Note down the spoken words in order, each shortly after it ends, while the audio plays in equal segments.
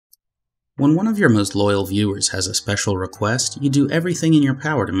When one of your most loyal viewers has a special request, you do everything in your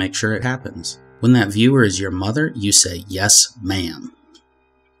power to make sure it happens. When that viewer is your mother, you say, "Yes, ma'am."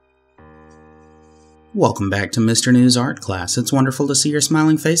 Welcome back to Mr. News Art Class. It's wonderful to see your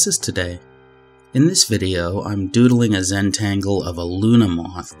smiling faces today. In this video, I'm doodling a Zentangle of a Luna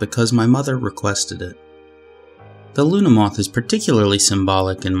Moth because my mother requested it. The Luna Moth is particularly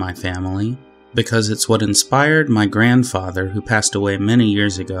symbolic in my family because it's what inspired my grandfather, who passed away many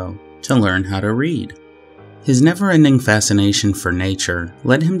years ago, to learn how to read. His never-ending fascination for nature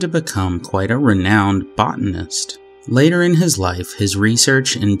led him to become quite a renowned botanist. Later in his life, his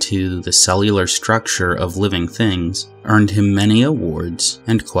research into the cellular structure of living things earned him many awards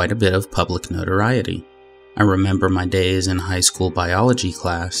and quite a bit of public notoriety. I remember my days in high school biology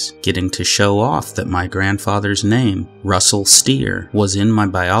class getting to show off that my grandfather's name, Russell Steer, was in my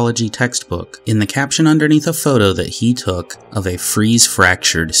biology textbook in the caption underneath a photo that he took of a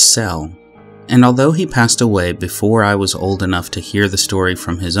freeze-fractured cell. And although he passed away before I was old enough to hear the story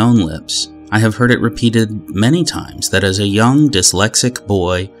from his own lips, I have heard it repeated many times that as a young dyslexic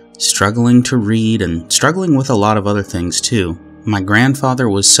boy, struggling to read and struggling with a lot of other things too, my grandfather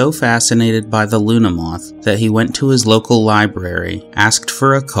was so fascinated by the Luna Moth that he went to his local library, asked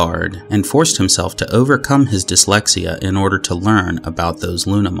for a card, and forced himself to overcome his dyslexia in order to learn about those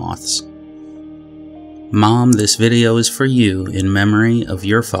Luna Moths. Mom, this video is for you in memory of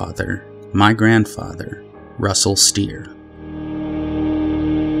your father, my grandfather, Russell Steer.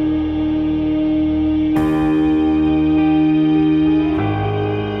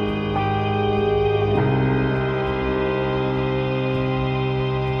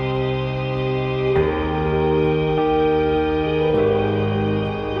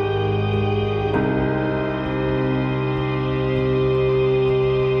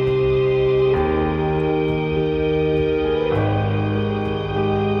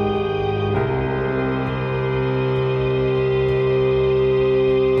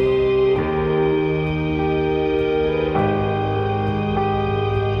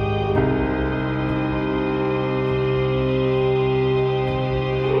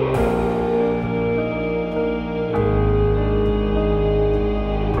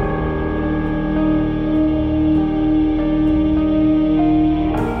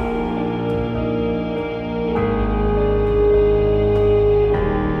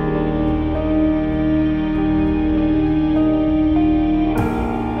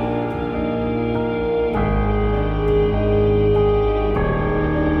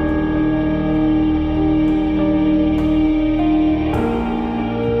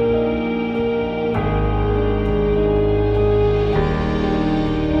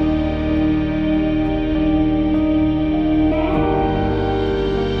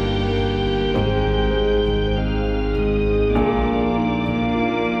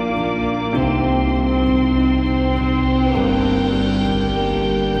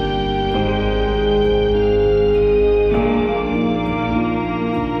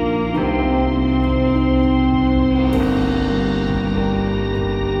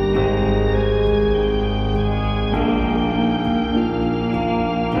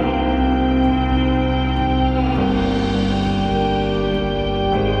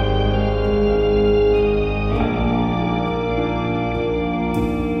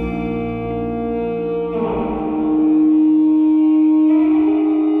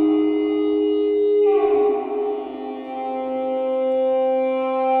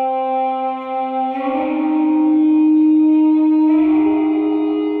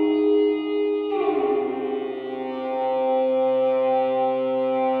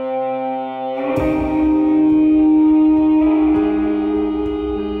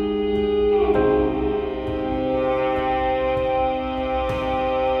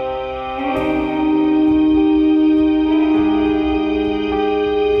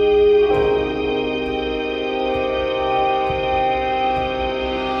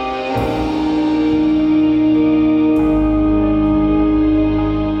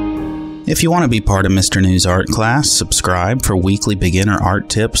 If you want to be part of Mr. News Art Class, subscribe for weekly beginner art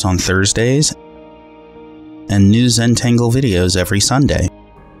tips on Thursdays and new Zentangle videos every Sunday.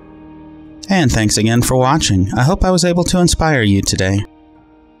 And thanks again for watching. I hope I was able to inspire you today.